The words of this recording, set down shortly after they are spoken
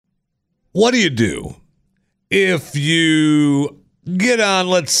What do you do if you get on,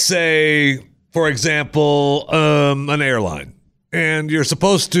 let's say, for example, an airline, and you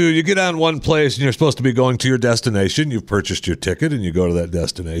get on one place and you're supposed to be going to your destination. You've purchased your ticket and you go to that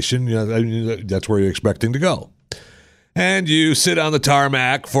destination. That's where you're expecting to go. And you sit on the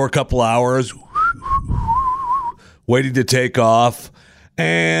tarmac for a couple hours, waiting to take off,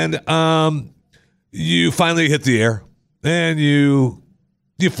 and you finally hit the air, and you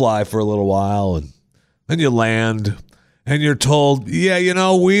fly for a little while, and then you land, and you're told,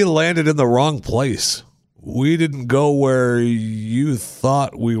 yeah, we landed in the wrong place. We didn't go where you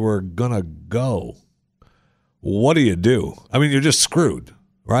thought we were going to go. What do you do? I mean, you're just screwed,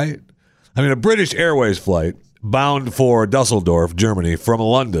 right? I mean, a British Airways flight bound for Dusseldorf, Germany, from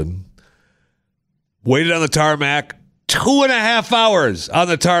London, waited on the tarmac 2.5 hours on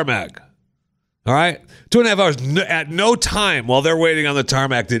the tarmac. All right? 2.5 hours. At no time while they're waiting on the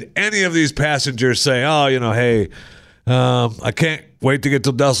tarmac did any of these passengers say, hey, I can't wait to get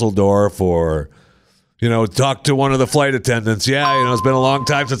to Dusseldorf, or, talk to one of the flight attendants. Yeah, it's been a long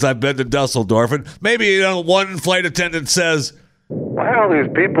time since I've been to Dusseldorf. And maybe, one flight attendant says, why all these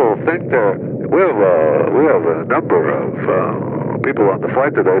people think we have a number of people on the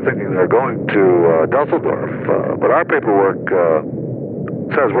flight today thinking they're going to Dusseldorf, but our paperwork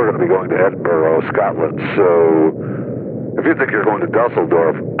says we're going to be going to Edinburgh, Scotland. So if you think you're going to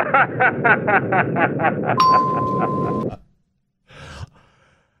Dusseldorf,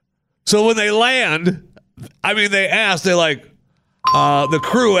 so when they land, I mean, the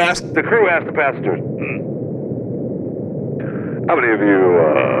crew asked the passengers, how many of you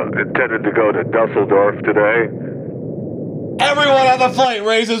intended to go to Dusseldorf today? Everyone on the flight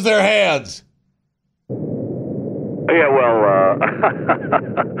raises their hands. Yeah, well,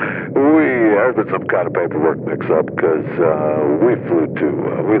 there's been some kind of paperwork mix-up because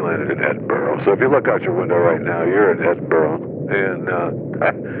we landed in Edinburgh. So if you look out your window right now, you're in Edinburgh, and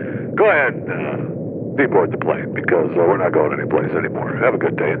go ahead and deboard the plane because we're not going anyplace anymore. Have a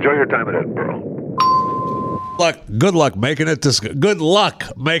good day. Enjoy your time in Edinburgh. Good luck making it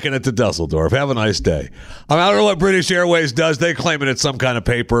to Dusseldorf. Have a nice day. I don't know what British Airways does. They claim it's some kind of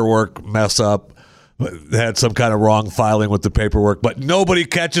paperwork mess up. They had some kind of wrong filing with the paperwork, but nobody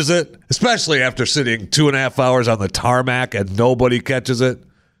catches it, especially after sitting 2.5 hours on the tarmac and nobody catches it.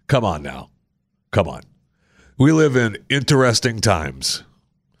 Come on now. Come on. We live in interesting times,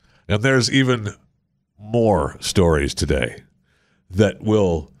 and there's even more stories today that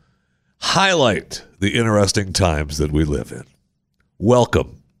will highlight the interesting times that we live in.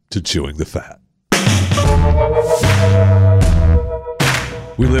 Welcome to Chewing the Fat.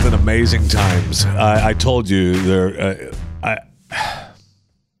 We live in amazing times. I told you there.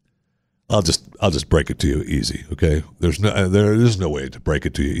 I'll just break it to you easy. Okay, there's no way to break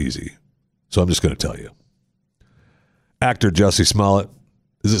it to you easy. So I'm just going to tell you. Actor Jussie Smollett.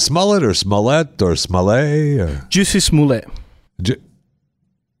 Is it Smollett or Smollett or Smollett or Jussie Smollett? It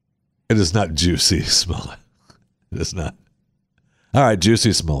is not Juicy Smollett. It is not. All right,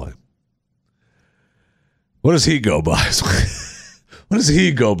 Juicy Smollett. What does he go by? What does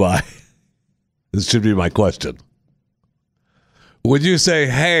he go by? This should be my question. Would you say,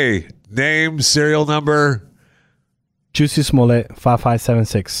 hey, name, serial number? Jussie Smollett,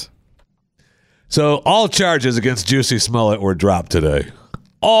 5576. So all charges against Jussie Smollett were dropped today.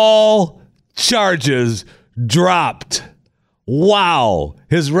 All charges dropped. Wow.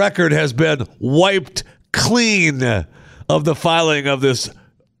 His record has been wiped clean of the filing of this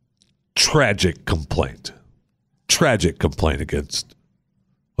tragic complaint. Tragic complaint against,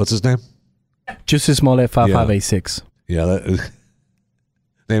 what's his name? Jussie Smollett, 5586. Yeah, that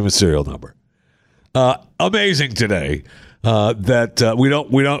name and serial number. Amazing today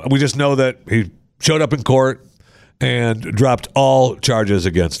that we just know that he showed up in court and dropped all charges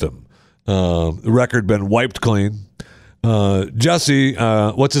against him. The record been wiped clean.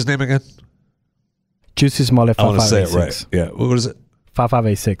 Jussie, what's his name again? Jussie Smollett, 5586. I want to say it right. Yeah, what is it?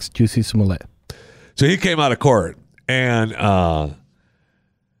 5586, Jussie Smollett. So he came out of court and let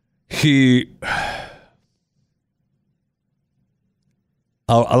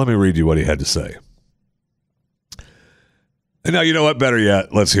me read you what he had to say. And now, you know what? Better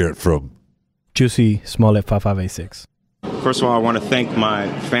yet, let's hear it from Jussie Smollett, 5586. First of all, I want to thank my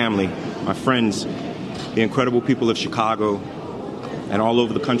family, my friends, the incredible people of Chicago and all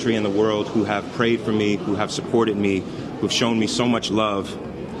over the country and the world who have prayed for me, who have supported me, who have shown me so much love.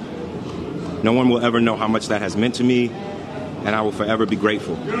 No one will ever know how much that has meant to me, and I will forever be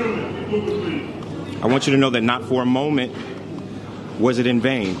grateful. I want you to know that not for a moment was it in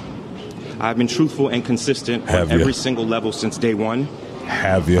vain. I've been truthful and consistent on every single level since day one.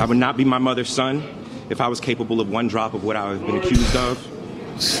 Have you? I would not be my mother's son if I was capable of one drop of what I have been accused of.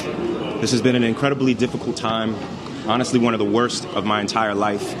 This has been an incredibly difficult time, honestly one of the worst of my entire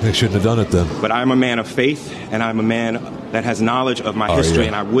life. They shouldn't have done it then. But I'm a man of faith, and I'm a man that has knowledge of my history,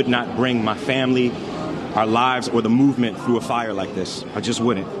 and I would not bring my family, our lives, or the movement through a fire like this. I just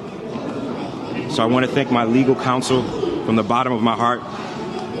wouldn't. So I want to thank my legal counsel from the bottom of my heart,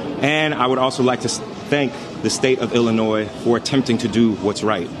 and I would also like to thank the state of Illinois for attempting to do what's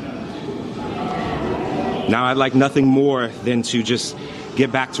right. Now I'd like nothing more than to just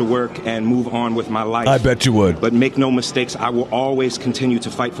get back to work and move on with my life. I bet you would. But make no mistakes, I will always continue to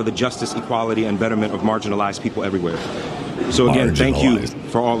fight for the justice, equality, and betterment of marginalized people everywhere. So again, thank you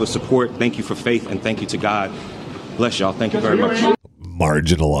for all the support, thank you for faith, and thank you to God. Bless y'all. Thank you very much.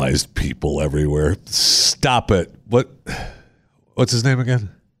 Marginalized people everywhere. Stop it. What's his name again?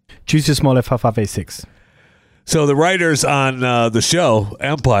 Juicy Smollett 5586. So the writers on the show,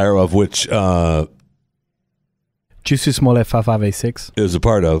 Empire, of which Juicy Smollett 5586 is a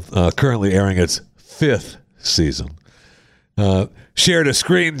part of, currently airing its 5th season, shared a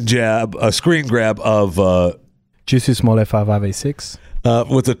screen grab of Juicy Smollett 5586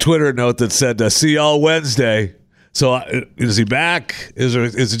 with a Twitter note that said, "See y'all Wednesday." So is he back? Is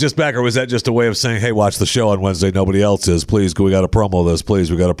it just back, or was that just a way of saying, "Hey, watch the show on Wednesday. Nobody else is. Please, we got to promo this. Please,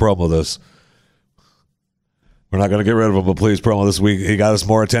 we got to promo this. We're not going to get rid of him, but please promo this. He got us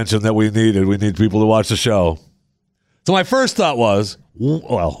more attention than we needed. We need people to watch the show." So my first thought was,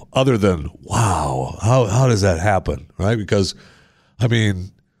 well, other than, wow, how does that happen, right? Because, I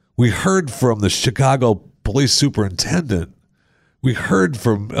mean, we heard from the Chicago police superintendent. We heard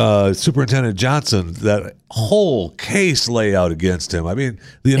from Superintendent Johnson that whole case layout against him. I mean,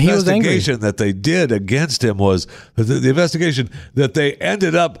 the investigation that they did against him was the investigation that they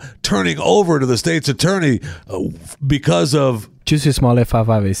ended up turning over to the state's attorney because of Juicy Smollett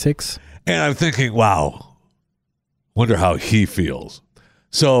 5586. And I'm thinking, wow. Wonder how he feels.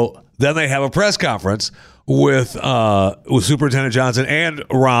 So then they have a press conference with Superintendent Johnson and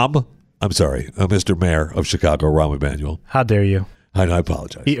Mr. Mayor of Chicago, Rahm Emanuel. How dare you? I know, I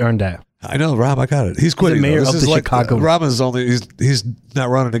apologize. He earned that. I know, Rahm, I got it. He's quitting. He's the mayor this of is the like, Chicago. Rahm is he's not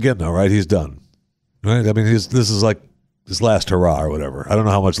running again now, right? He's done. Right? I mean, this is like his last hurrah or whatever. I don't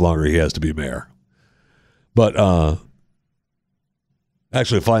know how much longer he has to be mayor. But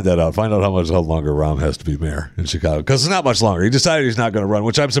actually, find that out. Find out how longer Rahm has to be mayor in Chicago, because it's not much longer. He decided he's not going to run,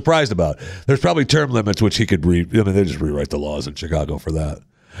 which I'm surprised about. There's probably term limits which he could they just rewrite the laws in Chicago for that.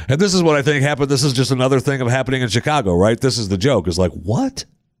 And this is what I think happened. This is just another thing of happening in Chicago, right? This is the joke. It's like, what?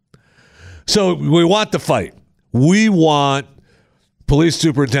 So we want the fight. We want Police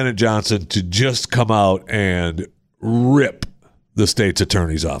Superintendent Johnson to just come out and rip the state's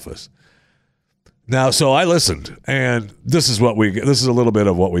attorney's office. Now, so I listened, and this is a little bit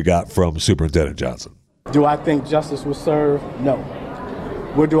of what we got from Superintendent Johnson. Do I think justice was served? No.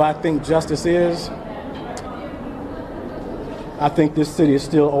 Where do I think justice is? I think this city is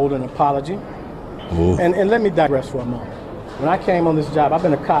still owed an apology. And let me digress for a moment. When I came on this job, I've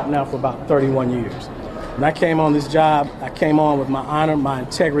been a cop now for about 31 years. When I came on this job, I came on with my honor, my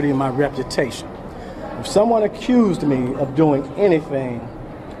integrity, and my reputation. If someone accused me of doing anything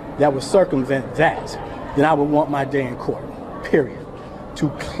that would circumvent that, then I would want my day in court, period, to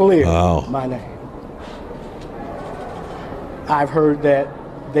clear my name. I've heard that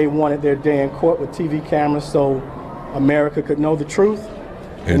they wanted their day in court with TV cameras so America could know the truth.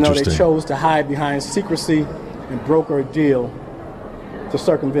 You know, they chose to hide behind secrecy and broker a deal to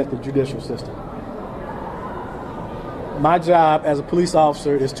circumvent the judicial system. My job as a police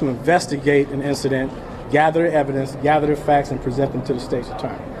officer is to investigate an incident, gather evidence, gather the facts, and present them to the state's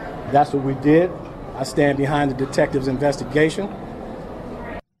attorney. That's what we did. I stand behind the detective's investigation.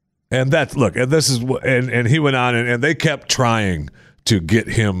 And and he went on, and they kept trying to get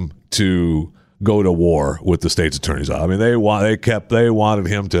him to go to war with the state's attorney's office. I mean, they wanted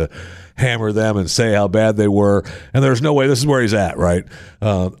him to hammer them and say how bad they were, and there's no way. This is where he's at, right?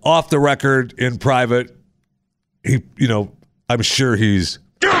 Off the record, in private, I'm sure he's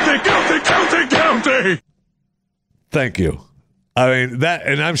guilty. Thank you. I mean that,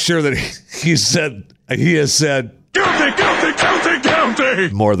 and I'm sure that he has said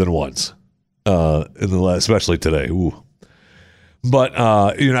guilty more than once especially today. Ooh.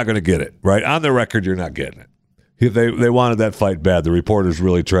 But you're not going to get it, right? On the record, you're not getting it. They wanted that fight bad. The reporters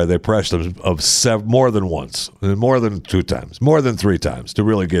really tried. They pressed him more than once, more than 2 times, more than 3 times to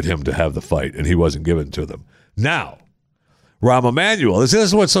really get him to have the fight, and he wasn't given to them. Now, Rahm Emanuel, this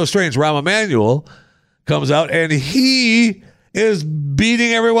is what's so strange. Rahm Emanuel comes out, and he is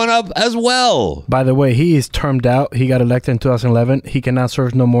beating everyone up as well. By the way, he is termed out. He got elected in 2011. He cannot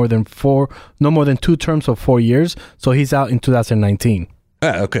serve no more than 2 terms of 4 years. So he's out in 2019.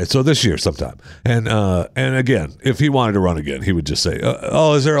 Okay, so this year sometime. And again, if he wanted to run again, he would just say,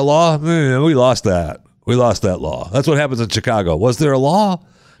 oh, is there a law? We lost that. We lost that law. That's what happens in Chicago. Was there a law?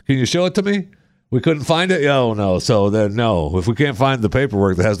 Can you show it to me? We couldn't find it? Oh, no. So then, no. If we can't find the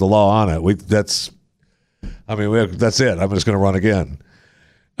paperwork that has the law on it, that's it. I'm just going to run again.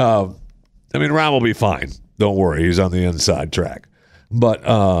 Ron will be fine. Don't worry. He's on the inside track. But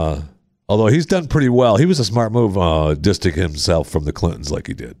although he's done pretty well, he was a smart move distancing himself from the Clintons like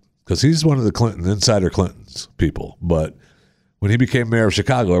he did. Because he's one of the insider Clintons people. But when he became mayor of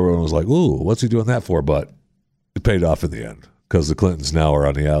Chicago, everyone was like, ooh, what's he doing that for? But it paid off in the end. Because the Clintons now are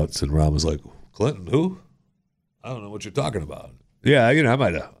on the outs. And Ron was like, Clinton, who? I don't know what you're talking about. Yeah, I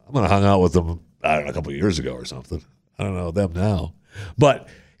might have hung out with them, I don't know, a couple of years ago or something. I don't know them now. But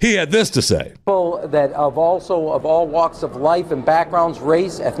he had this to say. People that of all walks of life and backgrounds,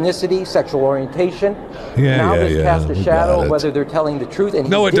 race, ethnicity, sexual orientation. Now this cast a shadow of whether they're telling the truth. And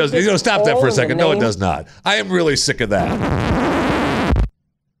no, it doesn't. Stop that for a second. No, it does not. I am really sick of that.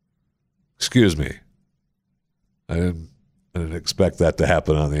 Excuse me. I didn't expect that to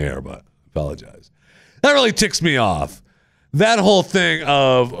happen on the air, but I apologize. That really ticks me off. That whole thing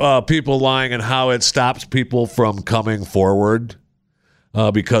of people lying and how it stops people from coming forward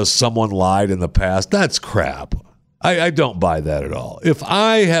because someone lied in the past, that's crap. I don't buy that at all. If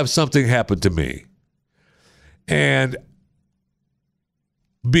I have something happen to me and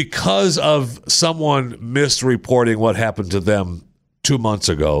because of someone misreporting what happened to them 2 months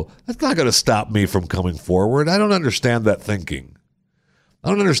ago, that's not going to stop me from coming forward. I don't understand that thinking. I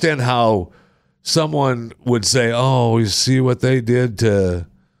don't understand how someone would say, oh, you see what they did to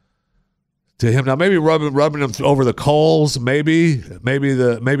him. Now, maybe rubbing him over the coals, maybe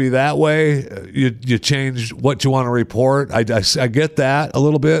that way you change what you want to report. I get that a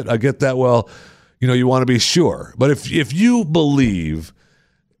little bit. I get that. Well, you want to be sure. But if you believe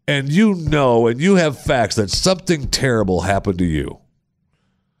and and you have facts that something terrible happened to you,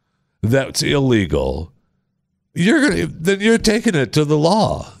 that's illegal, then you're taking it to the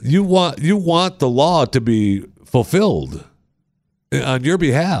law. You want the law to be fulfilled on your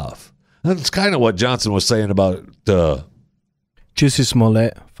behalf. That's kind of what Johnson was saying about Jussie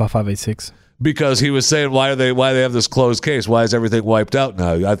Smollett 5586. Because he was saying why they have this closed case? Why is everything wiped out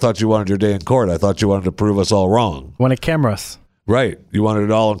now? I thought you wanted your day in court. I thought you wanted to prove us all wrong. Wanted cameras. Right. You wanted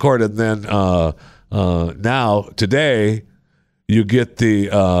it all in court, and then now today you get the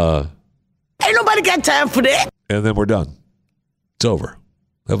ain't nobody got time for that. And then we're done. It's over.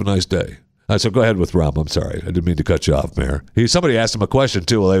 Have a nice day. All right, so go ahead with Rom. I'm sorry. I didn't mean to cut you off, Mayor. Somebody asked him a question,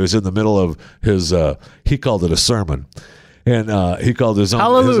 too, while he was in the middle of his, he called it a sermon. And he called his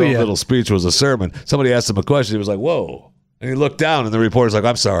own little speech was a sermon. Somebody asked him a question. He was like, whoa. And he looked down, and the reporter's like,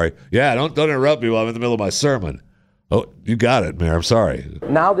 I'm sorry. Yeah, don't interrupt me while I'm in the middle of my sermon. Oh, you got it, Mayor. I'm sorry.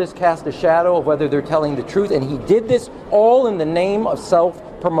 Now this cast a shadow of whether they're telling the truth. And he did this all in the name of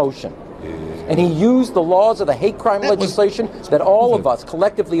self-promotion. And he used the laws of the hate crime legislation that all of us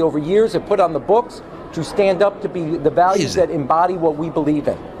collectively over years have put on the books to stand up to be the values that embody what we believe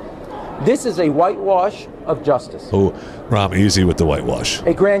in. This is a whitewash of justice. Oh, Rom, easy with the whitewash.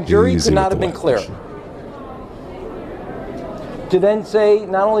 A grand jury could not have been clearer. To then say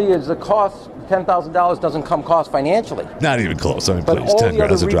not only is the cost $10,000 doesn't come cost financially. Not even close. I mean, but please, all 10 the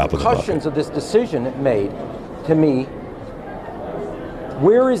grand other is a drop in the bucket. repercussions of this decision it made, to me,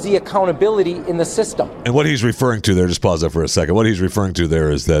 where is the accountability in the system? And what he's referring to there, just pause that for a second. What he's referring to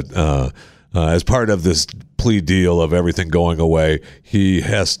there is that as part of this plea deal of everything going away, he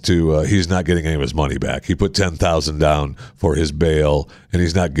has to. He's not getting any of his money back. He put $10,000 down for his bail, and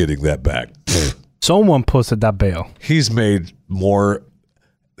he's not getting that back. Someone posted that bail. He's made more.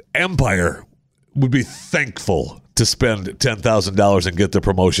 Empire would be thankful to spend $10,000 and get the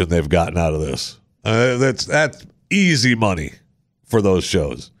promotion they've gotten out of this. That's easy money for those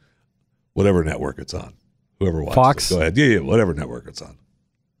shows, whatever network it's on. Whoever watches Fox. It. Go ahead. Yeah, whatever network it's on.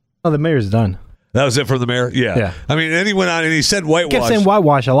 Oh, the mayor's done. That was it from the mayor? Yeah. I mean, and he went on and he said whitewash. He kept saying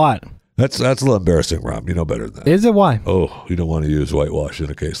whitewash a lot. That's a little embarrassing, Rob. You know better than that. Is it? Why? Oh, you don't want to use whitewash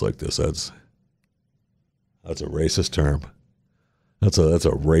in a case like this. That's a racist term. That's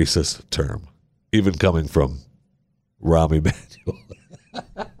a racist term, even coming from Rahm Emanuel.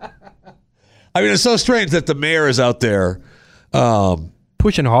 I mean, it's so strange that the mayor is out there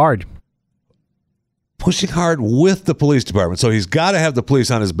pushing hard with the police department. So he's got to have the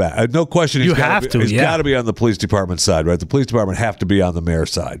police on his back. No question. He's got to be on the police department side, right? The police department have to be on the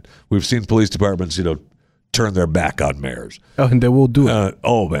mayor's side. We've seen police departments, turn their back on mayors. Oh, and they will do it.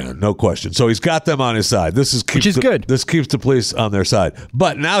 Oh man, no question. So he's got them on his side. Which is good. This keeps the police on their side.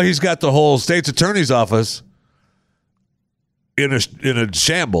 But now he's got the whole state's attorney's office in a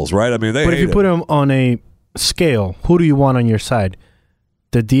shambles, right? I mean, But if you put him on a scale, who do you want on your side?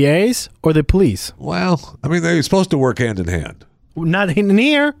 The DAs or the police? Well, I mean, they're supposed to work hand in hand. Not in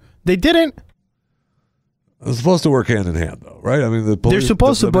here. They didn't. They're supposed to work hand in hand, though, right? I mean, the police, They're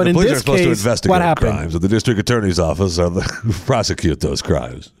supposed to, but the in police this are supposed case, to investigate what happened? crimes, and the district attorney's office are who prosecute those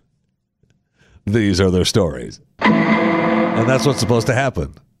crimes. These are their stories, and that's what's supposed to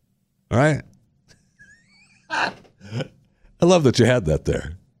happen, all right? I love that you had that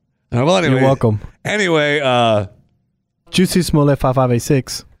there. Well, anyway, You're welcome. Anyway, Juicy Smollett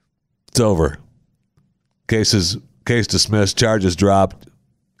 5586. it's over. Case dismissed. Charges dropped.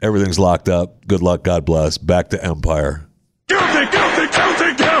 Everything's locked up. Good luck. God bless. Back to Empire. Guilty, guilty,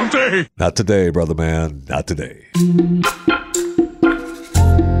 guilty, guilty! Not today, brother man. Not today.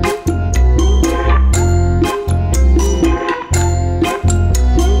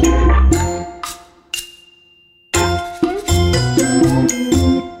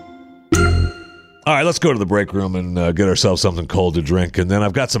 All right, let's go to the break room and get ourselves something cold to drink. And then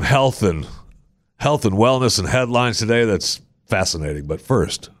I've got some health and wellness and headlines today that's fascinating. But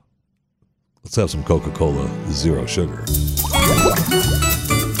first, let's have some Coca-Cola Zero Sugar.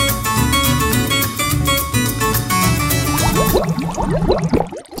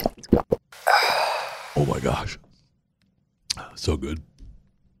 Oh my gosh. So good.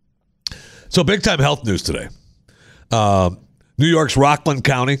 So big time health news today. New York's Rockland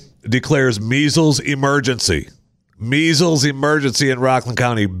County declares measles emergency. Measles emergency in Rockland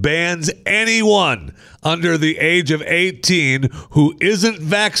County bans anyone under the age of 18 who isn't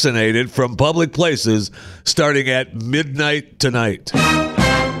vaccinated from public places starting at midnight tonight.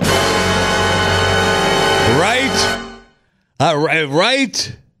 Right?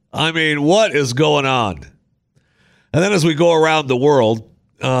 Right? I mean, what is going on? And then as we go around the world,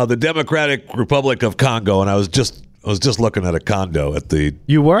 the Democratic Republic of Congo, and I was just looking at a condo at the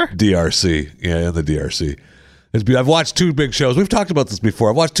You were? DRC. Yeah, in the DRC. I've watched two big shows. We've talked about this before.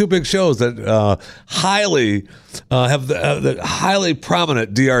 I've watched two big shows that highly have the highly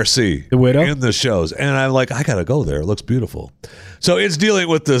prominent DRC The Widow? in the shows, and I'm like, I gotta go there. It looks beautiful. So it's dealing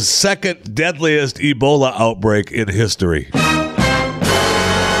with the second deadliest Ebola outbreak in history.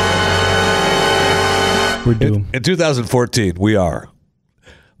 We're doomed. In 2014, we are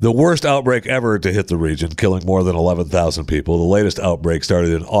the worst outbreak ever to hit the region, killing more than 11,000 people. The latest outbreak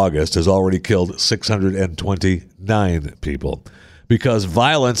started in August, has already killed 629 people. Because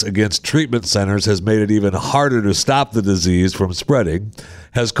violence against treatment centers has made it even harder to stop the disease from spreading,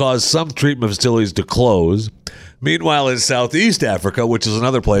 has caused some treatment facilities to close. Meanwhile, in Southeast Africa, which is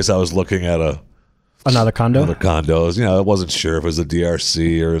another place I was looking at Another condo? other condos, I wasn't sure if it was the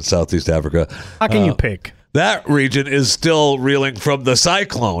DRC or in Southeast Africa. How can you pick? That region is still reeling from the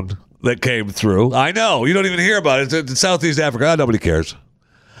cyclone that came through. I know. You don't even hear about it. It's in Southeast Africa. Nobody cares.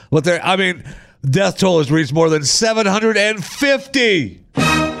 But death toll has reached more than 750.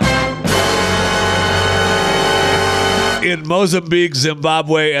 In Mozambique,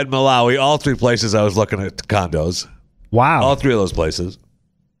 Zimbabwe, and Malawi, all three places I was looking at condos. Wow. All three of those places.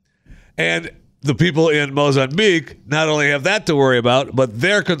 And the people in Mozambique not only have that to worry about, but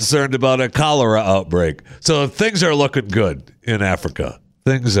they're concerned about a cholera outbreak. So things are looking good in Africa.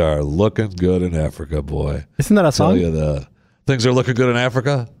 Things are looking good in Africa, boy. Isn't that a Tell song? you that. Things are looking good in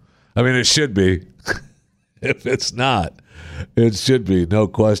Africa? I mean, it should be. If it's not, it should be, no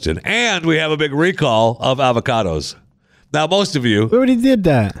question. And we have a big recall of avocados. Now, most of you, We already did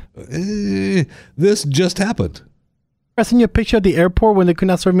that. this just happened. I sent you a picture at the airport when they could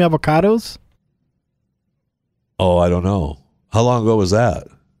not serve me avocados. Oh, I don't know. How long ago was that?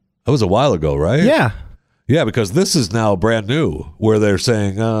 That was a while ago, right? Yeah. Yeah, because this is now brand new, where they're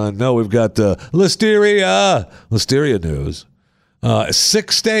saying, no, we've got listeria news.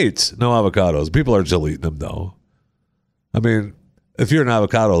 6 states, no avocados. People are still eating them, though. I mean, if you're an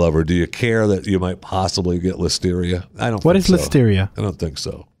avocado lover, do you care that you might possibly get listeria? I don't. What think is so. listeria? I don't think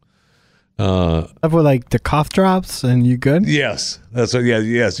so. Stuff with like the cough drops and you good? Yes, that's what. Yeah,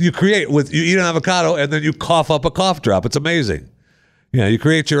 yes. You eat an avocado and then you cough up a cough drop. It's amazing. Yeah, you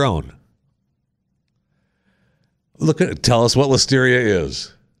create your own. Tell us what listeria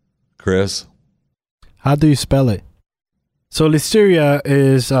is, Chris. How do you spell it? So listeria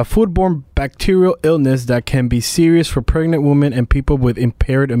is a foodborne bacterial illness that can be serious for pregnant women and people with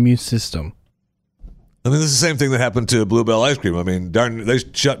impaired immune system. I mean, this is the same thing that happened to Bluebell ice cream. I mean, they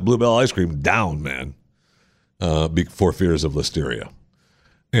shut Bluebell ice cream down, man, for fears of listeria.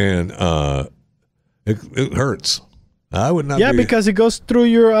 And It hurts. I would not. Yeah, because it goes through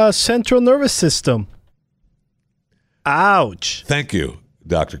your central nervous system. Ouch. Thank you,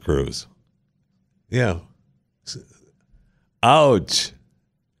 Dr. Cruz. Yeah. Ouch.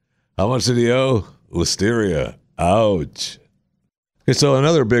 How much did he owe? Listeria. Ouch. Okay, so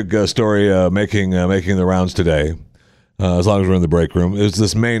another big story making the rounds today, as long as we're in the break room, is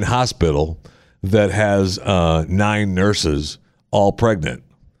this Maine hospital that has 9 nurses all pregnant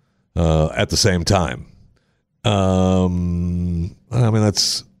at the same time. I mean,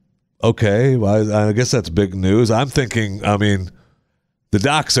 that's okay. Well, I guess that's big news. I'm thinking, I mean, the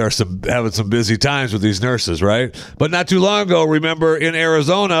docs are having some busy times with these nurses, right? But not too long ago, remember, in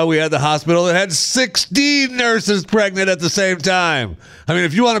Arizona, we had the hospital that had 16 nurses pregnant at the same time. I mean,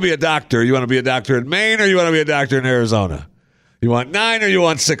 if you want to be a doctor, you want to be a doctor in Maine or you want to be a doctor in Arizona? You want 9 or you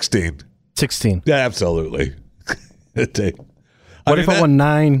want 16? 16. Yeah, absolutely. What if I want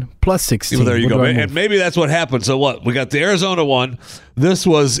 9 plus 16? Well, there you go. And maybe that's what happened. So what? We got the Arizona one. This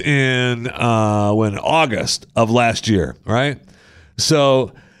was in August of last year, right?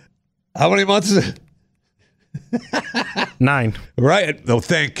 So how many months is it? 9. Right. No,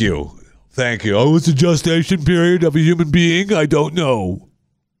 thank you. Thank you. Oh, it's a gestation period of a human being? I don't know.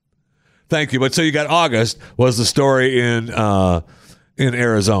 Thank you. But so you got August was the story in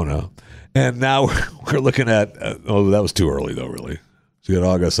Arizona. And now we're looking at, that was too early though, really. So you got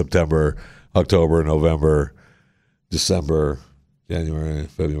August, September, October, November, December, January,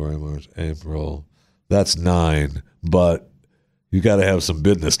 February, March, April. That's 9. But you got to have some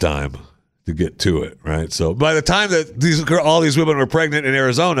business time to get to it, right? So by the time that all these women were pregnant in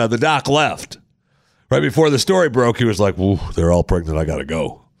Arizona, the doc left. Right before the story broke, he was like, "Ooh, they're all pregnant. I got to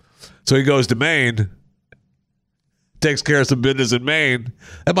go." So he goes to Maine, takes care of some business in Maine.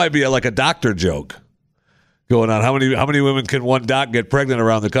 That might be like a doctor joke going on. How many women can one doc get pregnant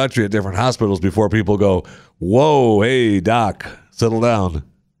around the country at different hospitals before people go, "Whoa, hey, doc, settle down"?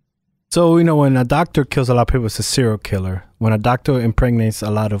 So, when a doctor kills a lot of people, it's a serial killer. When a doctor impregnates a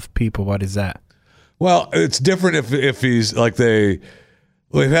lot of people, what is that? Well, it's different if he's like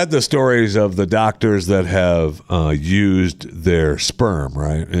we've had the stories of the doctors that have used their sperm,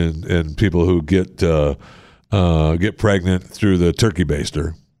 right? And people who get pregnant through the turkey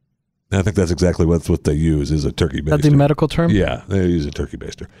baster. And I think that's exactly what they use is a turkey baster. That's the medical term? Yeah, they use a turkey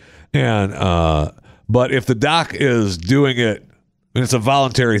baster. And but if the doc is doing it, and it's a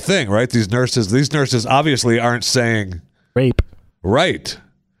voluntary thing, right? These nurses obviously aren't saying rape. Right.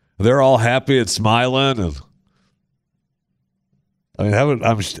 They're all happy and smiling, and I mean,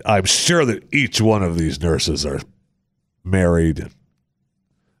 I'm sure that each one of these nurses are married.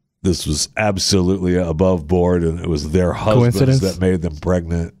 This was absolutely above board, and it was their husbands that made them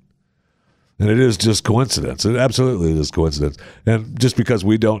pregnant. And it is just coincidence. It absolutely is coincidence. And just because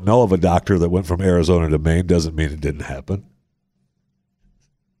we don't know of a doctor that went from Arizona to Maine doesn't mean it didn't happen.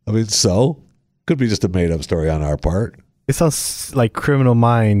 I mean, could be just a made-up story on our part. It sounds like Criminal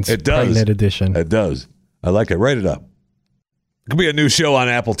Minds. It does. Pregnant edition. It does. I like it. Write it up. It could be a new show on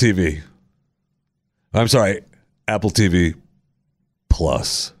Apple TV. I'm sorry, Apple TV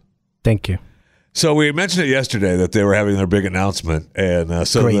Plus. Thank you. So we mentioned it yesterday that they were having their big announcement, and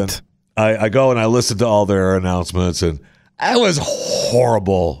so then I go and I listen to all their announcements, and it was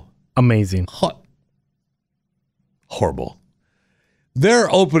horrible. Amazing. Horrible.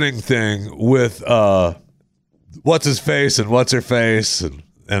 Their opening thing with what's his face and what's her face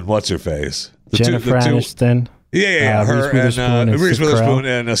and what's her face. Jennifer Aniston. Yeah. Her and Reese Witherspoon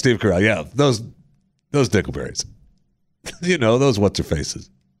and Steve Carell. Yeah, those Dickleberries. Those what's her faces.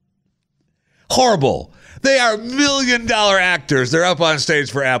 Horrible. They are $1 million actors. They're up on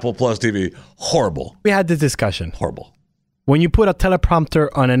stage for Apple Plus TV. Horrible. We had this discussion. Horrible. When you put a teleprompter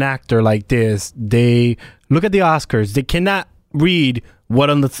on an actor like this, they look at the Oscars. They cannot read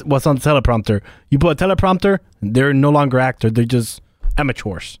what's on the teleprompter. You put a teleprompter, they're no longer actors. They're just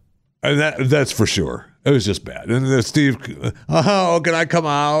amateurs. And that's for sure. It was just bad. And then Steve, can I come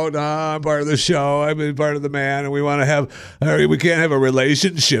out? I'm part of the show. I'm part of the man, and we can't have a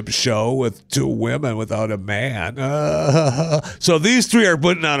relationship show with 2 women without a man. So these 3 are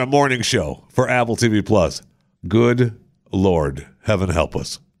putting on a morning show for Apple TV Plus. Good Lord, heaven help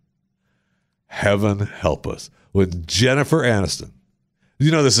us. Heaven help us. With Jennifer Aniston.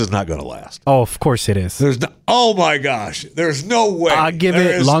 This is not going to last. Oh, of course it is. Oh my gosh. There's no way. I'll give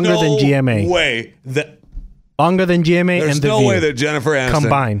it longer than GMA. Longer than GMA and The View. There's no way that Jennifer Aniston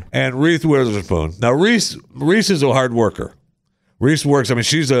combine and Reese Witherspoon. Now, Reese is a hard worker. Reese works. I mean,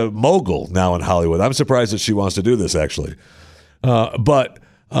 she's a mogul now in Hollywood. I'm surprised that she wants to do this, actually. But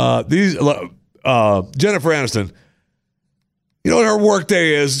Jennifer Aniston, You know what her work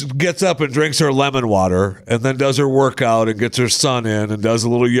day is? Gets up and drinks her lemon water and then does her workout and gets her sun in and does a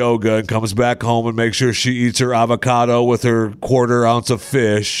little yoga and comes back home and makes sure she eats her avocado with her 1/4 ounce of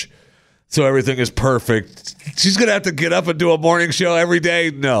fish so everything is perfect. She's going to have to get up and do a morning show every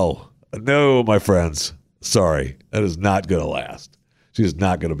day? No, my friends. Sorry. That is not going to last. She is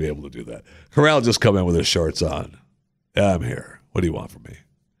not going to be able to do that. Corral just come in with his shorts on. I'm here. What do you want from me?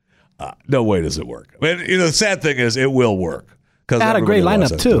 No way does it work. I mean, the sad thing is it will work. They had a great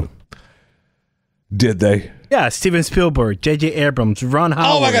lineup, too. Did they? Yeah, Steven Spielberg, J.J. Abrams, Ron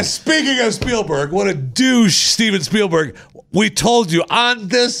Howard. Oh, my God. Speaking of Spielberg, what a douche, Steven Spielberg. We told you on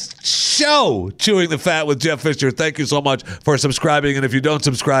this show, Chewing the Fat with Jeff Fisher. Thank you so much for subscribing. And if you don't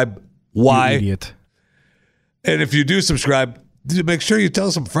subscribe, why? You idiot. And if you do subscribe, make sure you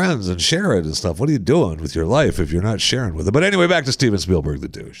tell some friends and share it and stuff. What are you doing with your life if you're not sharing with it? But anyway, back to Steven Spielberg, the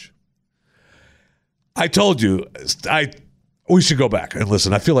douche. I told you, we should go back and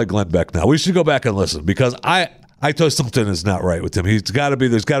listen. I feel like Glenn Beck now. We should go back and listen because I told something is not right with him. There's got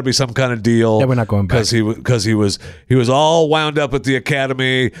to be some kind of deal. Yeah, we're not going back because he was all wound up at the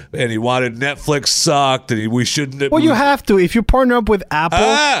Academy and he wanted Netflix sucked and we shouldn't. Well, you have to if you partner up with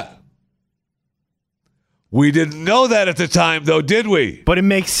Apple. We didn't know that at the time, though, did we? But it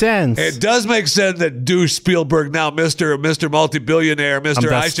makes sense. It does make sense that douche Spielberg now, Mr. Multi-billionaire,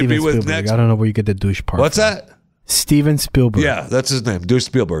 Mr. I should Steven be with Spielberg. next. I don't know where you get the douche part. What's that? Steven Spielberg. Yeah, that's his name, douche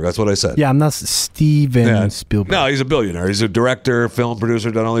Spielberg. That's what I said. Yeah, I'm not Steven Spielberg. No, he's a billionaire. He's a director, film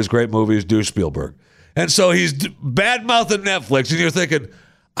producer, done all these great movies, douche Spielberg. And so he's bad-mouthing Netflix, and you're thinking,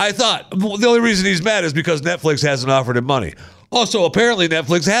 I thought the only reason he's mad is because Netflix hasn't offered him money. Also, apparently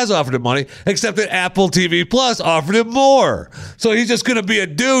Netflix has offered him money, except that Apple TV Plus offered him more. So he's just going to be a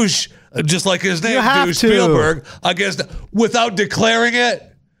douche, just like his name, douche Spielberg, without declaring it.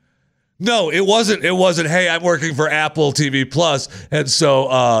 No, it wasn't. It wasn't. Hey, I'm working for Apple TV Plus, and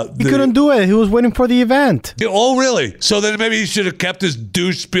so he couldn't do it. He was waiting for the event. Oh, really? So then maybe he should have kept his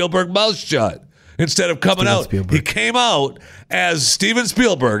douche Spielberg mouth shut. Instead of coming out, he came out as Steven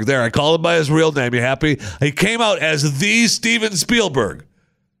Spielberg. There, I call him by his real name. You happy? He came out as the Steven Spielberg.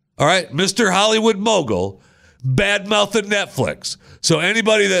 All right? Mr. Hollywood mogul, bad-mouthing Netflix. So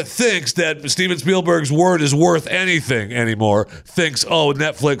anybody that thinks that Steven Spielberg's word is worth anything anymore thinks, oh,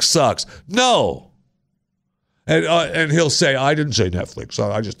 Netflix sucks. No. And he'll say, I didn't say Netflix.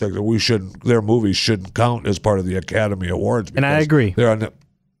 I just think that their movies shouldn't count as part of the Academy Awards. And I agree. They're on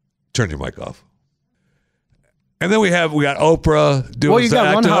turn your mic off. And then we got Oprah doing. Well, you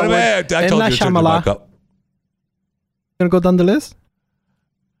got Ron Howard. I told you to turn your mic up. Gonna go down the list?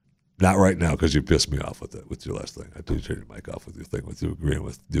 Not right now because you pissed me off with your last thing. I told you to turn your mic off with your thing with you agreeing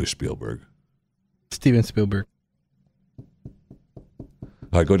with douche Spielberg. Steven Spielberg. All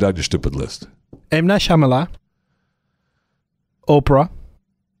right, go down your stupid list. M. Night Shyamalan. Oprah.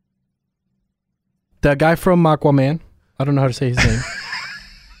 The guy from Aquaman. I don't know how to say his name.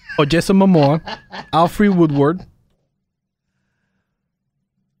 Jason Momoa, Alfred Woodward.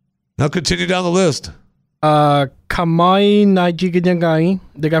 Now continue down the list. Kamai Najigijangai,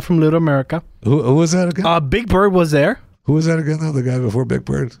 the guy from Little America. Who was that again? Big Bird was there. Who was that again, though? The guy before Big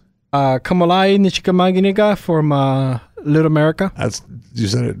Bird? Kamalai Nishikamaginiga from Little America. You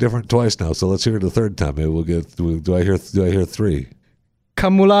said it different twice now, so let's hear it the third time. Maybe we'll get. Do I hear three?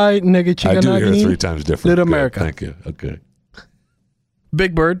 Kamulai Negichiganagini. I do hear 3 times different. Little Good. America. Thank you. Okay.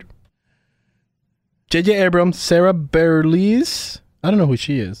 Big Bird. J.J. Abrams, Sarah Bareilles. I don't know who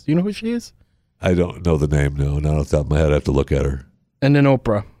she is. Do you know who she is? I don't know the name, no. Not off the top of my head. I have to look at her. And then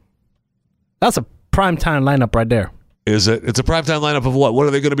Oprah. That's a primetime lineup right there. Is it? It's a primetime lineup of what? What are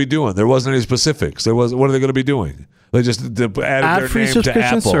they going to be doing? There wasn't any specifics. What are they going to be doing? They just added ad-free their name to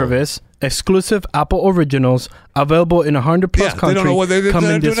Apple. subscription service, exclusive Apple originals, available in 100 plus countries. They don't know what they're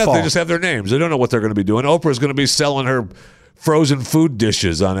coming doing. this fall. They just have their names. They don't know what they're going to be doing. Oprah's going to be selling her frozen food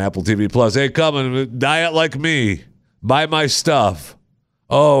dishes on Apple TV Plus. Hey, come and diet like me. Buy my stuff.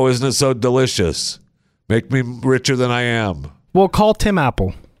 Oh, isn't it so delicious? Make me richer than I am. Well, call Tim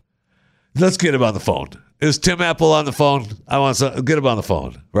Apple. Let's get him on the phone. Is Tim Apple on the phone? I want to get him on the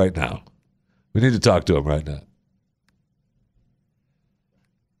phone right now. We need to talk to him right now.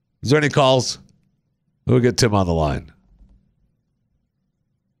 Is there any calls? We'll get Tim on the line.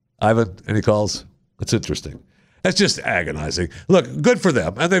 Ivan, any calls? That's interesting. That's just agonizing. Look, good for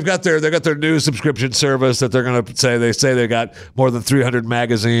them, and they've got their new subscription service that they're going to say. They say they got more than 300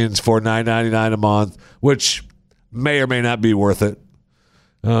 magazines for $9.99 a month, which may or may not be worth it.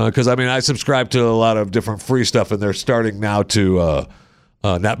 Because I subscribe to a lot of different free stuff, and they're starting now to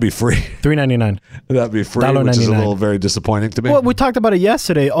not be free. $3.99. Not be free, which is a little very disappointing to me. Well, we talked about it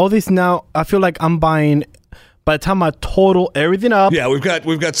yesterday. All these now, I feel like I'm buying by the time I total everything up, Yeah, we've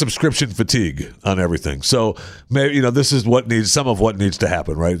got subscription fatigue on everything. So maybe this is some of what needs to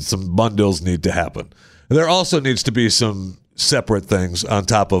happen, right? Some bundles need to happen. There also needs to be some separate things on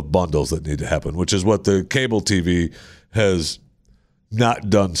top of bundles that need to happen, which is what the cable TV has not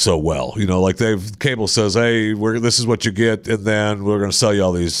done so well. Like cable says, hey, this is what you get, and then we're going to sell you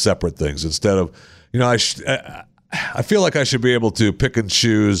all these separate things instead of, I feel like I should be able to pick and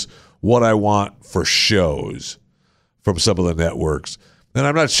choose what I want for shows from some of the networks. And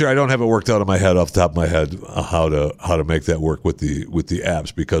I'm not sure, I don't have it worked out in my head off the top of my head how to make that work with the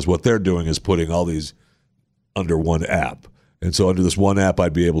apps, because what they're doing is putting all these under one app. And so under this one app,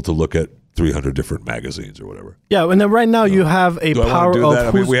 I'd be able to look at 300 different magazines or whatever. Yeah, and then right now you have a do power I do of that?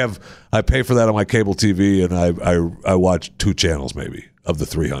 I mean, I pay for that on my cable TV, and I watch 2 channels maybe of the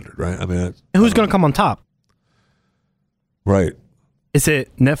 300, right? I mean, who's going to come on top? Right. Is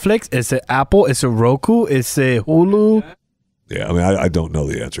it Netflix? Is it Apple? Is it Roku? Is it Hulu? Yeah, I mean, I don't know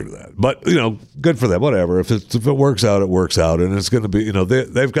the answer to that, but good for them. Whatever. If it works out, it works out, and it's going to be.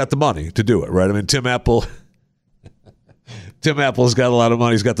 They've got the money to do it, right? I mean, Tim Apple's got a lot of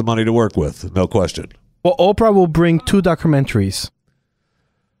money. He's got the money to work with, no question. Well, Oprah will bring 2 documentaries.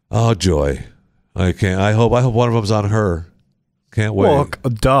 Oh, joy! I can't. I hope one of them's on her. Can't wait. Well,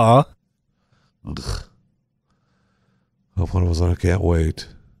 duh. Ugh. Hope one of them's on. I can't wait.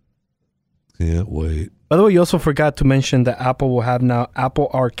 Can't wait. By the way, you also forgot to mention that Apple will have now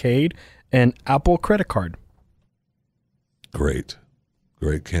Apple Arcade and Apple Credit Card. Great.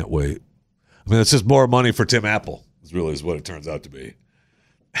 Can't wait. I mean, it's just more money for Tim Apple. Is what it turns out to be.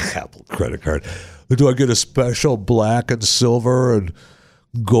 Apple Credit Card. Do I get a special black and silver and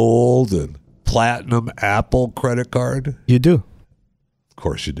gold and platinum Apple credit card? You do. Of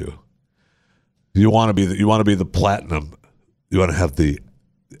course you do. You want to be the platinum. You want to have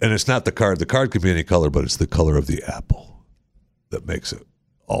and it's not the card. The card can be any color, but it's the color of the apple that makes it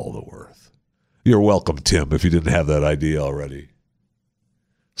all the worth. You're welcome, Tim, if you didn't have that idea already.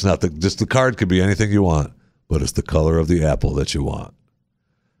 It's not just the card could be anything you want, but it's the color of the apple that you want.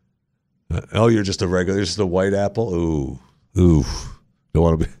 Oh, you're just a white apple? Ooh. Don't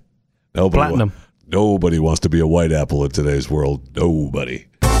want to be. Platinum. Nobody wants to be a white apple in today's world. Nobody.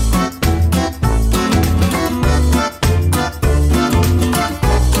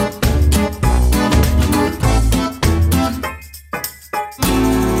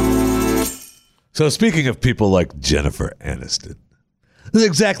 So speaking of people like Jennifer Aniston, this is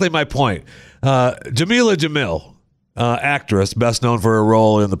exactly my point. Jamila Jamil, actress, best known for her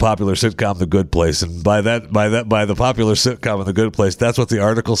role in the popular sitcom The Good Place, and by the popular sitcom The Good Place, that's what the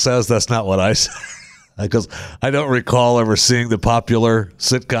article says. That's not what I said, because I don't recall ever seeing the popular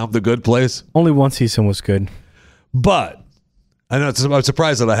sitcom The Good Place. Only one season was good, but I know I'm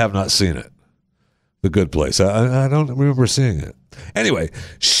surprised that I have not seen it. The Good Place. I don't remember seeing it. Anyway,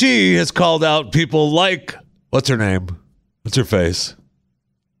 she has called out people like, what's her name? What's her face?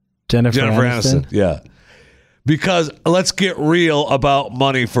 Jennifer Aniston. Yeah. Because let's get real about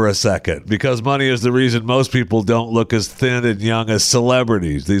money for a second. Because money is the reason most people don't look as thin and young as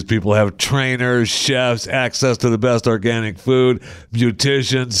celebrities. These people have trainers, chefs, access to the best organic food,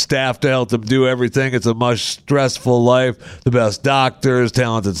 beauticians, staff to help them do everything. It's a much stressful life. The best doctors,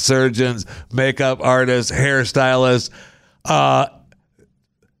 talented surgeons, makeup artists, hairstylists.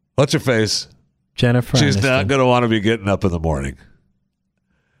 What's her face? Jennifer She's Aniston. not going to want to be getting up in the morning.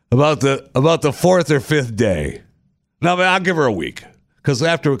 About the fourth or fifth day. Now, I'll give her a week because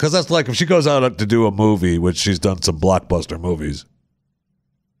that's like if she goes out to do a movie, which she's done some blockbuster movies.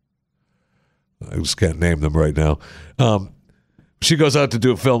 I just can't name them right now. She goes out to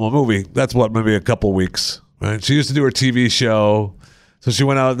do a movie. That's maybe a couple weeks, right? She used to do her TV show, so she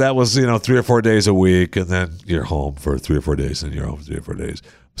went out. That was 3 or 4 days a week, and then you're home for 3 or 4 days, and you're home for 3 or 4 days.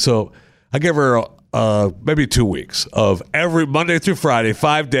 So I give her maybe 2 weeks of every Monday through Friday,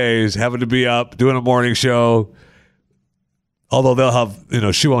 5 days, having to be up, doing a morning show. Although they'll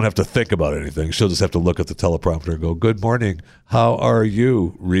have, she won't have to think about anything. She'll just have to look at the teleprompter and go, "Good morning. How are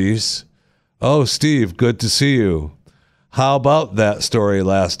you, Reese? Oh, Steve, good to see you. How about that story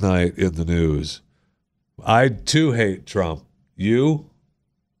last night in the news? I, too, hate Trump. You?"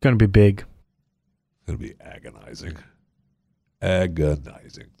 Gonna be big. Gonna be agonizing.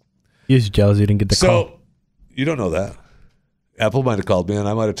 Agonizing. He's jealous you didn't get the call. So, you don't know that. Apple might have called me, and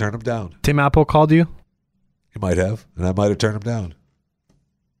I might have turned him down. Tim Apple called you? He might have, and I might have turned him down.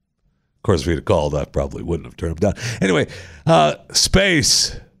 Of course, if he'd have called, I probably wouldn't have turned him down. Anyway,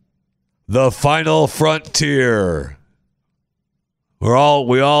 space, the final frontier. We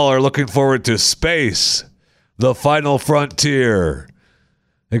all are looking forward to space, the final frontier.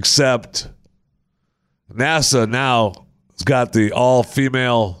 Except NASA now has got the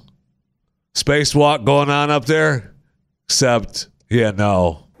all-female spacewalk going on up there, except, it's not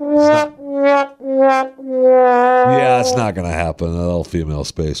going to happen. The all-female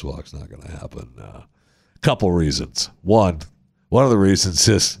spacewalk's not going to happen. Couple reasons. One of the reasons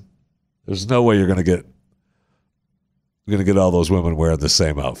is there's no way you're going to get all those women wearing the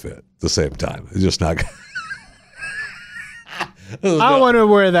same outfit at the same time. It's just not. I want to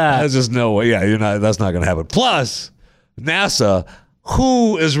wear that. There's just no way. Yeah, that's not going to happen. Plus, NASA.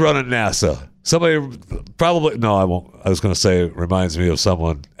 Who is running NASA? Somebody probably. No, I won't. I was going to say it reminds me of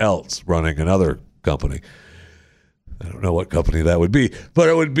someone else running another company. I don't know what company that would be, but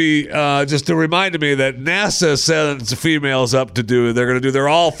it would be just to remind me that NASA sends females up they're going to do their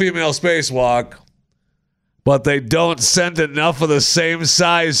all-female spacewalk, but they don't send enough of the same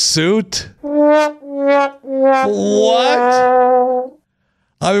size suit? What?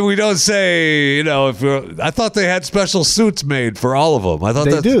 I mean, we don't say, I thought they had special suits made for all of them. I thought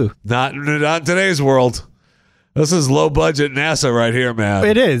they do. Not in today's world. This is low-budget NASA right here, man.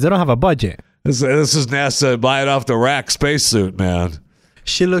 It is. They don't have a budget. This is NASA buy it off the rack spacesuit, man.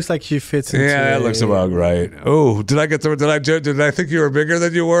 She looks like she fits into it looks about right. Oh, did I think you were bigger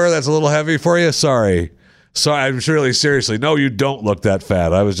than you were? That's a little heavy for you? Sorry, I'm really seriously. No, you don't look that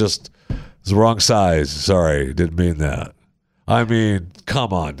fat. It was the wrong size. Sorry, didn't mean that. I mean,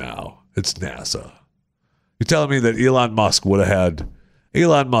 come on now. It's NASA. You're telling me that SpaceX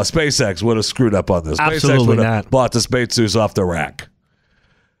would have screwed up on this. Absolutely SpaceX would not. have bought the spacesuits off the rack.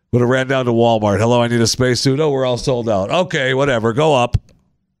 Would have ran down to Walmart. Hello, I need a spacesuit. Oh, we're all sold out. Okay, whatever. Go up.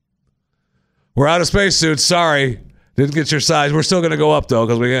 We're out of spacesuits. Sorry. Didn't get your size. We're still going to go up, though,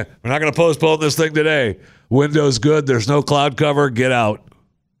 because we're not going to postpone this thing today. Window's good. There's no cloud cover. Get out.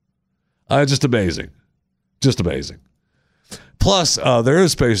 Just amazing. Just amazing. Plus, there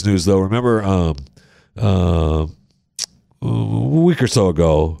is space news, though. Remember, a week or so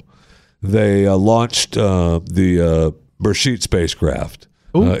ago, they launched the Beresheet spacecraft.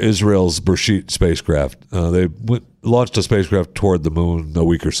 Israel's Beresheet spacecraft. They launched a spacecraft toward the moon a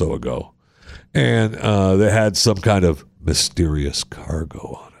week or so ago. And they had some kind of mysterious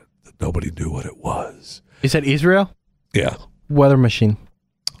cargo on it that nobody knew what it was. You said Israel? Yeah. Weather machine.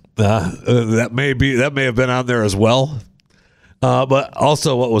 That may have been on there as well. But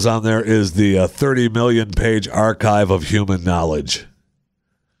also what was on there is the 30 million page archive of human knowledge.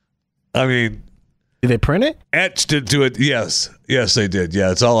 I mean, did they print it? Etched into it. Yes, they did.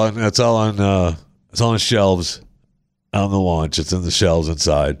 Yeah, it's all on shelves on the launch. It's in the shelves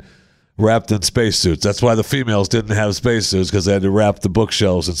inside, wrapped in spacesuits. That's why the females didn't have spacesuits, because they had to wrap the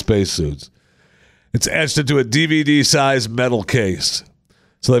bookshelves in spacesuits. It's etched into a DVD-sized metal case.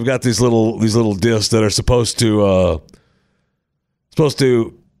 So they've got these little discs that are supposed to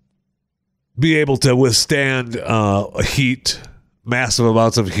be able to withstand heat. Massive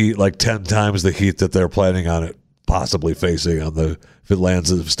amounts of heat, like 10 times the heat that they're planning on it possibly facing if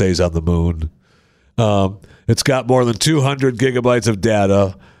it stays on the moon. It's got more than 200 gigabytes of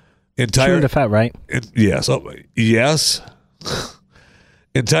data. True to fact, right? Yes.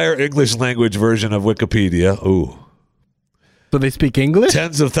 Entire English language version of Wikipedia. Ooh. So they speak English?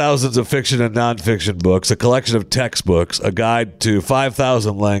 Tens of thousands of fiction and nonfiction books, a collection of textbooks, a guide to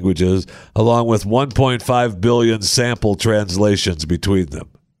 5,000 languages, along with 1.5 billion sample translations between them.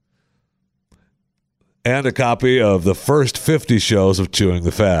 And a copy of the first 50 shows of Chewing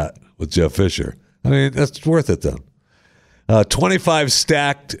the Fat with Jeff Fisher. I mean, that's worth it then. 25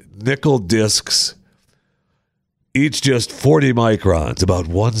 stacked nickel discs, each just 40 microns, about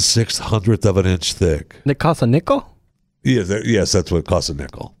 1/600th of an inch thick. And it costs a nickel? Yes, that's what it costs a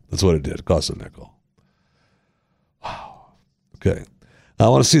nickel. That's what it did. It cost a nickel. Wow. Okay. I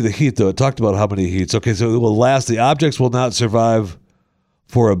want to see the heat, though. It talked about how many heats. Okay, so it will last. The objects will not survive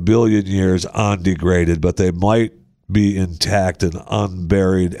for 1 billion years undegraded, but they might be intact and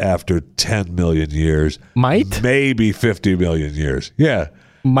unburied after 10 million years. Might? Maybe 50 million years. Yeah.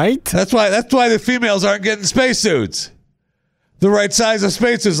 Might? That's why the females aren't getting spacesuits. The right size of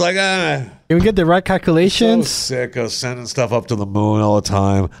spacesuits, like, Can we get the right calculations? So sick of sending stuff up to the moon all the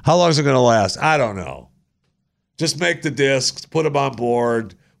time. How long is it going to last? I don't know. Just make the discs, put them on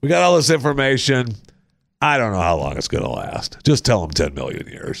board. We got all this information. I don't know how long it's going to last. Just tell them 10 million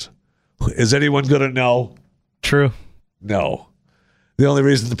years. Is anyone going to know? True. No. The only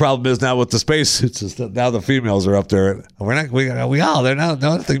reason the problem is now with the spacesuits is that now the females are up there.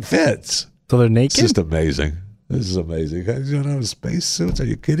 Nothing fits. So they're naked? It's just amazing. This is amazing. You don't have spacesuits? Are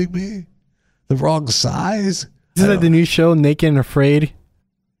you kidding me? The wrong size? Isn't that the new show, Naked and Afraid?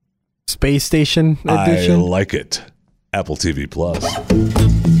 Space Station Edition? I like it. Apple TV Plus.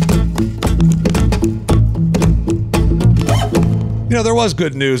 there was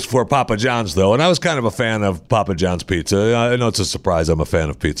good news for Papa John's, though, and I was kind of a fan of Papa John's pizza. I know it's a surprise I'm a fan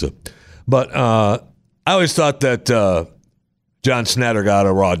of pizza. But I always thought that John Schnatter got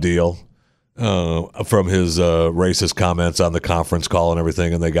a raw deal from his racist comments on the conference call and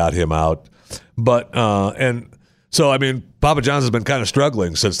everything, and they got him out. But, and so, I mean, Papa John's has been kind of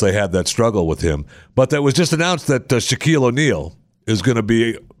struggling since they had that struggle with him. But that was just announced that Shaquille O'Neal is going to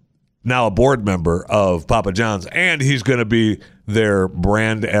be now a board member of Papa John's, and he's going to be their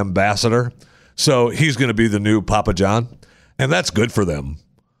brand ambassador. So he's going to be the new Papa John, and that's good for them.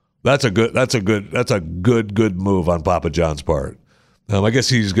 That's a good move on Papa John's part. I guess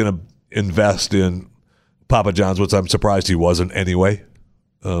he's going to invest in Papa John's, which I'm surprised he wasn't anyway.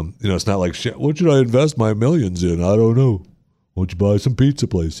 It's not like, shit, what should I invest my millions in? I don't know. Why don't you buy some pizza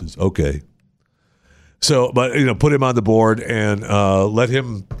places? Okay. So, but, put him on the board and let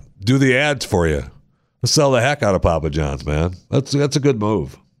him do the ads for you. Let's sell the heck out of Papa John's, man. That's a good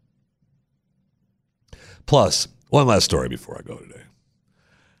move. Plus, one last story before I go today.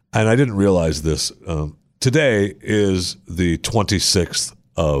 And I didn't realize this. Today is the 26th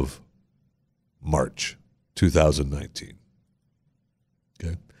of March, 2019.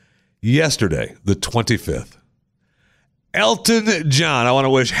 Okay. Yesterday, the 25th, Elton John. I want to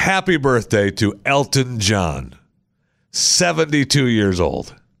wish happy birthday to Elton John, 72 years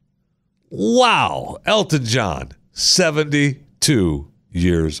old. Wow. Elton John, 72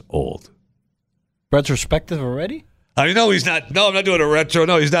 years old. Retrospective already? I know he's not. No, I'm not doing a retro.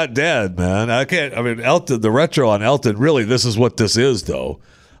 No, he's not dead, man. I can't. I mean, Elton, the retro on Elton, really, this is what this is, though.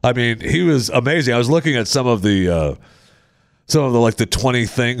 I mean, he was amazing. I was looking at some of the like the 20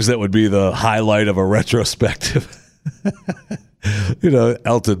 things that would be the highlight of a retrospective.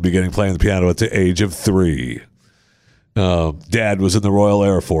 Elton beginning playing the piano at the age of 3. Dad was in the Royal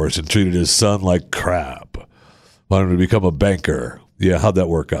Air Force and treated his son like crap. Wanted him to become a banker. Yeah, how'd that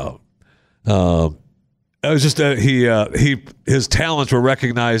work out? It was just his talents were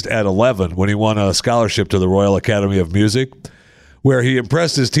recognized at 11 when he won a scholarship to the Royal Academy of Music, where he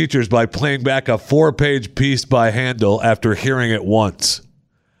impressed his teachers by playing back a 4-page piece by Handel after hearing it once.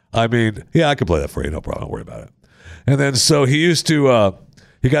 I mean, yeah, I can play that for you, no problem. Don't worry about it. And then so he used to,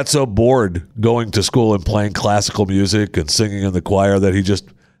 he got so bored going to school and playing classical music and singing in the choir that he just,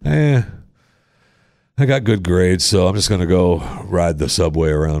 I got good grades, so I'm just going to go ride the subway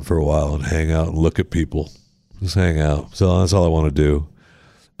around for a while and hang out and look at people. Just hang out. So that's all I want to do.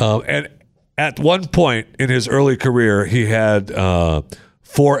 And at one point in his early career, he had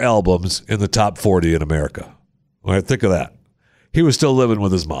 4 albums in the top 40 in America. All right, think of that. He was still living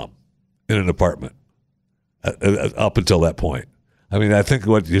with his mom in an apartment up until that point. I mean, I think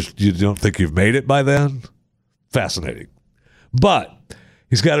you don't think you've made it by then? Fascinating. But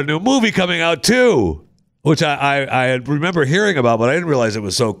he's got a new movie coming out too, which I remember hearing about, but I didn't realize it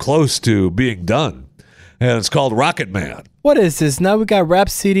was so close to being done. And it's called Rocket Man. What is this? Now we got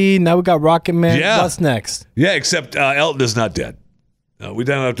Rhapsody. Now we got Rocket Man. Yeah. What's next? Yeah, except Elton is not dead. We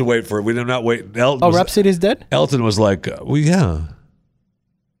don't have to wait for it. We did not wait. Rhapsody is dead? Elton was like, well, yeah.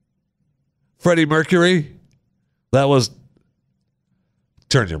 Freddie Mercury, that was...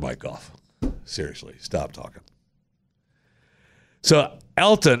 Turn your mic off. Seriously, stop talking. So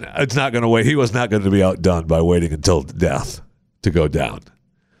Elton, it's not going to wait. He was not going to be outdone by waiting until death to go down.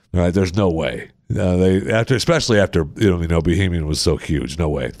 All right, there's no way. Especially after Bohemian was so huge, no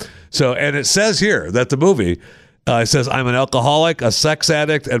way. So, and it says here that the movie it says I'm an alcoholic, a sex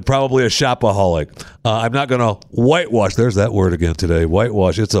addict, and probably a shopaholic. I'm not going to whitewash. There's that word again today.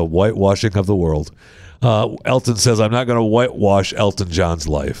 Whitewash. It's a whitewashing of the world. Elton says I'm not going to whitewash Elton John's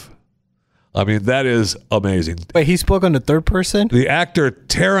life. I mean, that is amazing. Wait, he spoke on the third person? The actor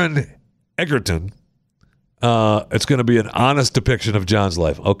Taron Egerton. It's going to be an honest depiction of John's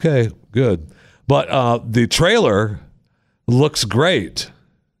life. Okay, good. But the trailer looks great.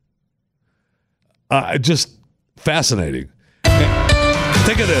 Just fascinating.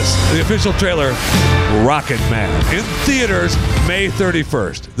 Think of this. The official trailer, Rocket Man, in theaters May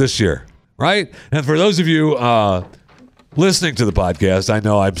 31st this year, right? And for those of you listening to the podcast, I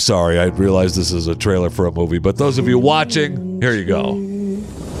know I'm sorry. I realize this is a trailer for a movie. But those of you watching, here you go.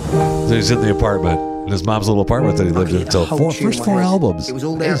 So he's in the apartment. In his mom's little apartment that he lived in until first 4 albums. It was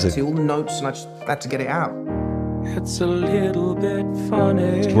all there, see all the notes, and I just had to get it out. It's a little bit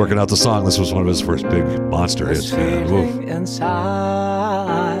funny. He's working out the song. This was one of his first big monster hits.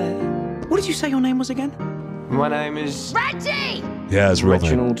 What did you say your name was again? My name is... Reggie! Yeah, his real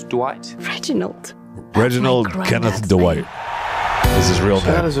Reginald name. Dwight. Reginald Kenneth Dwight is his real name.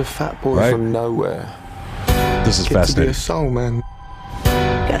 That is a fat boy from nowhere. This is Get to be fascinating. a soul man.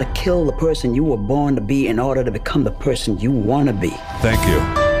 gotta kill the person you were born to be in order to become the person you want to be. Thank you.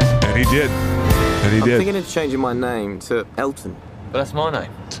 And he did. And he I'm did. thinking of changing my name to Elton. But that's my name.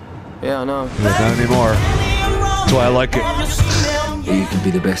 Yeah, I know. Not anymore. That's why I like it. You can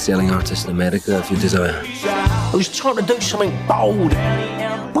be the best-selling artist in America if you desire. I was trying to do something bold.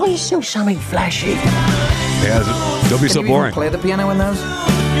 Why are you still something flashy? Yeah, don't be so boring. Play the piano in those?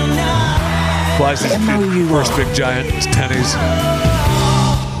 Flies his first big giant tennies.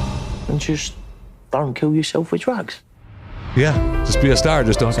 And just don't kill yourself with drugs. Yeah, just be a star.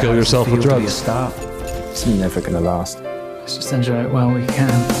 Just don't kill yourself with drugs. Be a star. It's never gonna last. Let's just enjoy it while we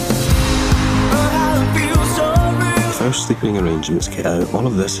can. First sleeping arrangements get out, all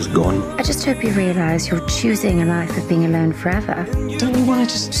of this is gone. I just hope you realise you're choosing a life of being alone forever. Don't you want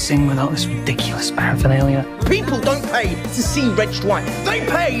to just sing without this ridiculous paraphernalia? People don't pay to see Reg White. They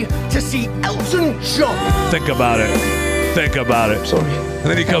pay to see Elton John. Think about it. Think about it. Sorry. And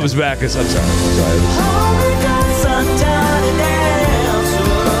then he comes back and says, I'm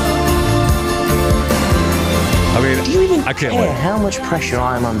I mean, do you even I can't care wait. how much pressure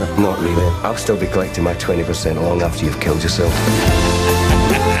I'm under? Not really. I'll still be collecting my 20% long after you've killed yourself.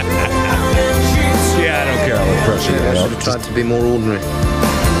 Yeah, I don't care how much pressure you I should have. have tried to be more ordinary.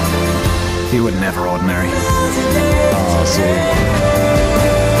 You were never ordinary. Oh, see.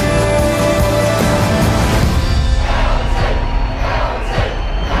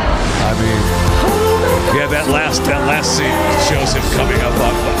 I mean, yeah, that last scene shows him coming up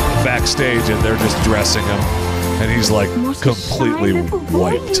backstage, and they're just dressing him, and he's like completely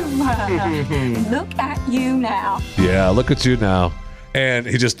wiped. Look at you now. Yeah, look at you now. And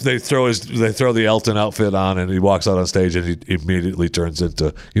they throw the Elton outfit on, and he walks out on stage, and he immediately turns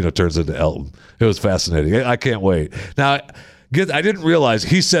into Elton. It was fascinating. I can't wait. Now, I didn't realize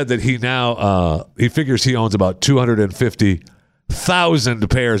he said that he now he figures he owns about 250,000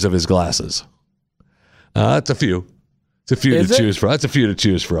 pairs of his glasses. That's a few. It's a few to choose from. That's a few to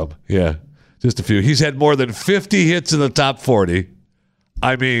choose from. Yeah, just a few. He's had more than 50 hits in the top 40.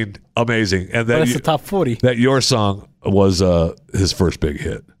 I mean, amazing. And that's the top 40. That Your Song was his first big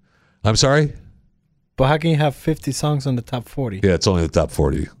hit. I'm sorry? But how can you have 50 songs on the top 40? Yeah, it's only the top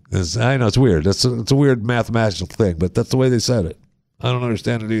 40. I know, it's weird. It's a weird mathematical thing, but that's the way they said it. I don't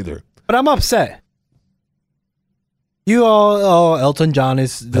understand it either. But I'm upset. You all, Elton John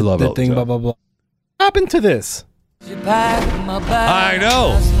is the thing, John. blah, blah, blah. What happened to this? I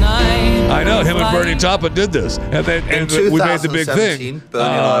know. Him and Bernie Taupin did this, and we made the big thing. Bernie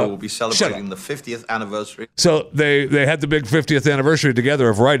and I will be celebrating the 50th anniversary. So they had the big 50th anniversary together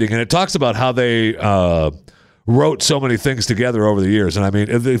of writing, and it talks about how they wrote so many things together over the years. And I mean,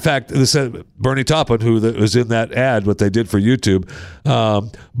 in fact, this Bernie Taupin, who was in that ad, what they did for YouTube,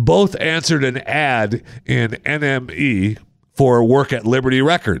 both answered an ad in NME for work at Liberty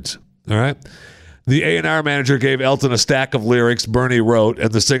Records. All right. The A&R manager gave Elton a stack of lyrics Bernie wrote,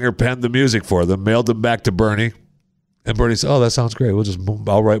 and the singer penned the music for them, mailed them back to Bernie. And Bernie said, "Oh, that sounds great.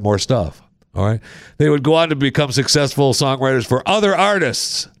 I'll write more stuff." All right. They would go on to become successful songwriters for other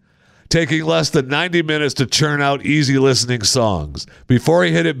artists, taking less than 90 minutes to churn out easy listening songs. Before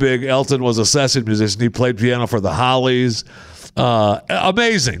he hit it big, Elton was a session musician. He played piano for the Hollies.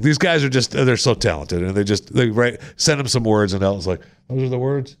 Amazing. These guys they're so talented, and they send him some words, and Elton's like, "Those are the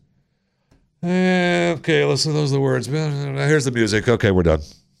words? Okay, listen, those are the words. Here's the music. Okay, we're done.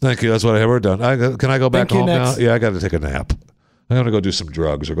 Thank you. That's what I have. We're done. Can I go back home now? Yeah, I got to take a nap. I'm going to go do some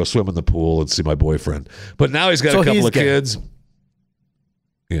drugs or go swim in the pool and see my boyfriend. But now he's got a couple of kids.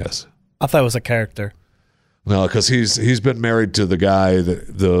 Yes. I thought it was a character. No, because he's been married to the guy,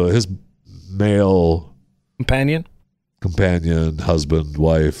 his male companion, husband,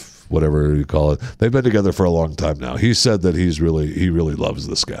 wife, whatever you call it. They've been together for a long time now. He said that he really loves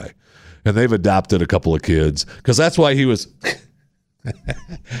this guy. And they've adopted a couple of kids because that's why he was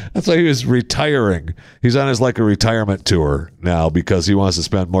retiring. He's on his a retirement tour now because he wants to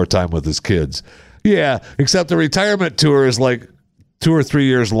spend more time with his kids. Yeah, except the retirement tour is 2 or 3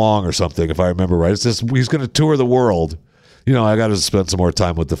 years long or something, if I remember right. It's just he's going to tour the world. I got to spend some more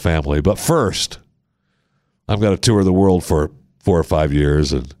time with the family. But first, I've got to tour the world for 4 or 5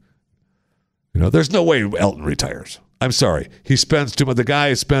 years, and there's no way Elton retires. I'm sorry. He spends too much. The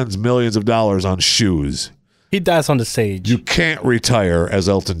guy spends millions of dollars on shoes. He dies on the stage. You can't retire as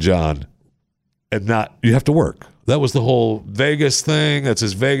Elton John and you have to work. That was the whole Vegas thing. That's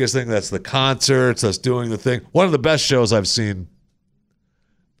his Vegas thing. That's the concerts. That's doing the thing. One of the best shows I've seen,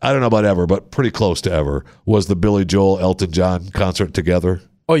 I don't know about ever, but pretty close to ever, was the Billy Joel Elton John concert together.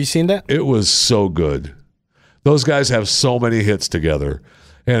 Oh, you seen that? It was so good. Those guys have so many hits together.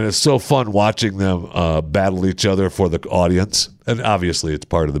 And it's so fun watching them battle each other for the audience. And obviously, it's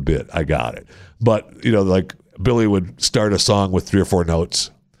part of the bit. I got it. But, like Billy would start a song with 3 or 4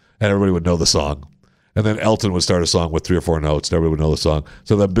 notes, and everybody would know the song. And then Elton would start a song with 3 or 4 notes, and everybody would know the song.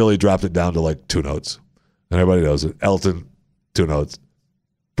 So then Billy dropped it down to like 2 notes. And everybody knows it. Elton, 2 notes.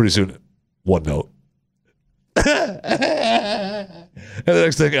 Pretty soon, 1 note. And the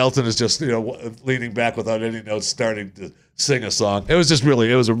next thing, Elton is just leaning back without any notes, starting to sing a song. It was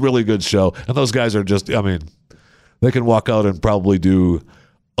a really good show. And those guys are just, they can walk out and probably do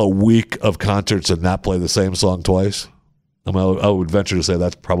a week of concerts and not play the same song twice. I would venture to say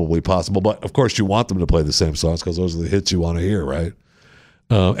that's probably possible. But of course, you want them to play the same songs because those are the hits you want to hear, right?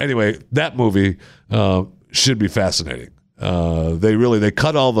 Anyway, that movie should be fascinating. They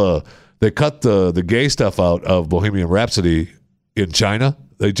cut the gay stuff out of Bohemian Rhapsody in China.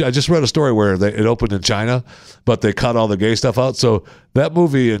 I just read a story where it opened in China, but they cut all the gay stuff out. So that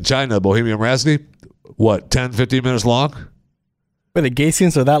movie in China, Bohemian Rhapsody, 10, 15 minutes long? Wait, the gay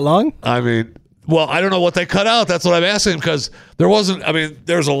scenes are that long? Well, I don't know what they cut out. That's what I'm asking, because there wasn't.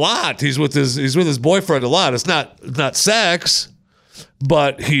 There's a lot. He's with his boyfriend a lot. It's not sex,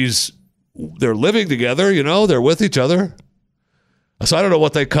 but they're living together. They're with each other. So I don't know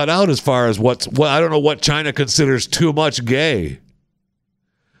what they cut out as far as I don't know what China considers too much gay.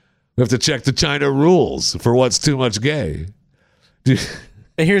 We have to check the China rules for what's too much gay. And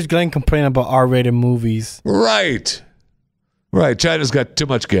here's Glenn complaining about R-rated movies. Right. China's got too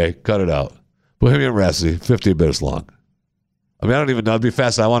much gay. Cut it out. Bohemian Rhapsody, 15 minutes long. I don't even know. It'd be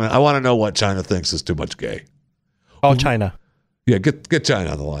fast. I want to know what China thinks is too much gay. Oh, China. Yeah, get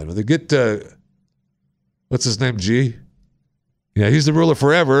China on the line. Get what's his name? G. Yeah, he's the ruler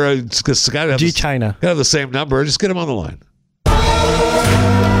forever. It's got to have China. Got to have the same number. Just get him on the line.